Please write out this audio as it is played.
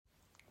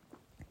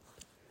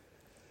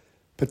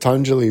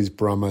Patanjali's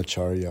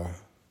Brahmacharya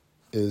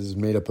is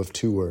made up of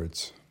two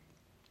words.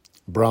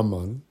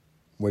 Brahman,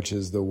 which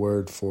is the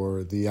word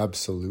for the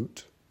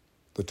absolute,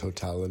 the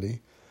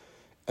totality,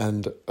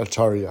 and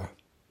Acharya.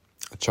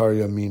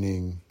 Acharya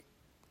meaning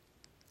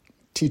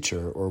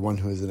teacher or one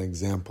who is an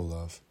example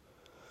of.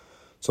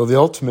 So the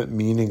ultimate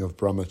meaning of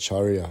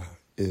Brahmacharya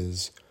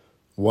is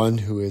one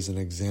who is an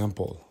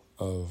example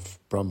of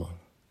Brahma.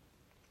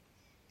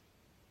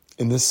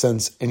 In this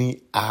sense,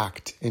 any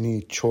act,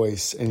 any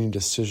choice, any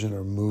decision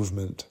or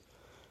movement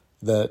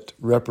that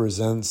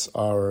represents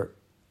our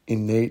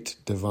innate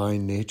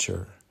divine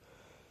nature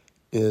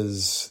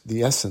is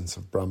the essence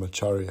of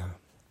Brahmacharya.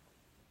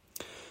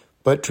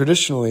 But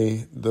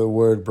traditionally, the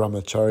word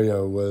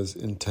Brahmacharya was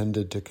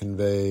intended to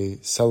convey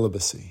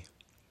celibacy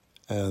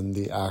and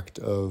the act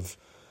of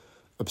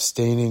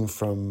abstaining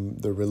from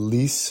the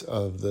release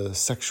of the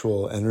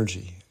sexual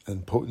energy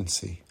and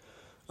potency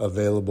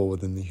available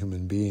within the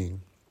human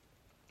being.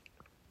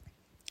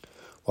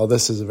 While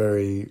this is a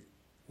very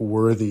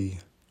worthy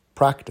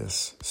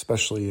practice,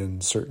 especially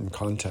in certain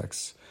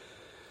contexts,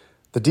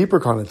 the deeper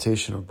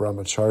connotation of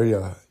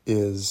Brahmacharya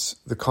is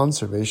the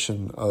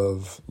conservation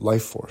of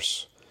life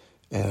force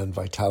and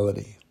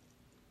vitality.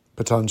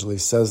 Patanjali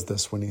says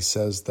this when he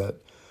says that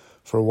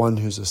for one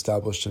who's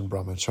established in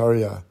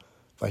Brahmacharya,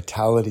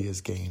 vitality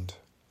is gained.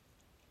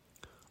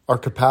 Our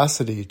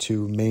capacity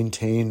to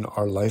maintain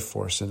our life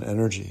force and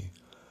energy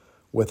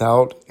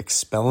without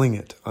expelling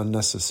it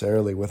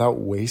unnecessarily, without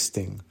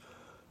wasting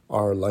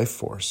our life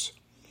force,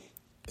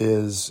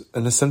 is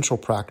an essential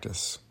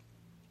practice.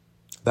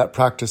 That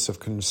practice of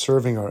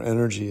conserving our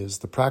energy is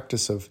the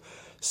practice of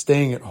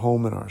staying at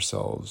home in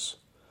ourselves,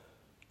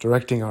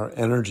 directing our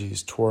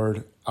energies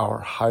toward our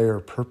higher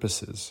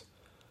purposes,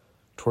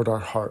 toward our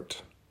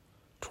heart,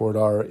 toward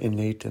our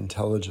innate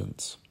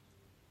intelligence.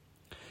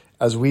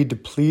 As we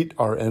deplete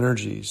our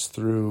energies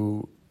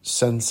through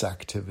sense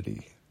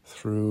activity,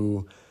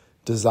 through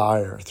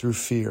desire, through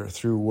fear,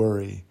 through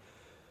worry,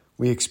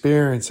 we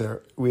experience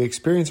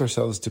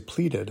ourselves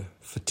depleted,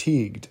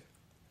 fatigued.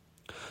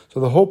 So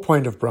the whole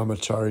point of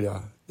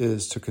Brahmacharya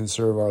is to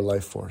conserve our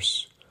life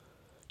force,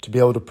 to be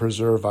able to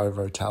preserve our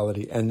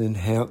vitality and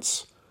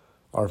enhance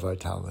our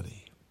vitality.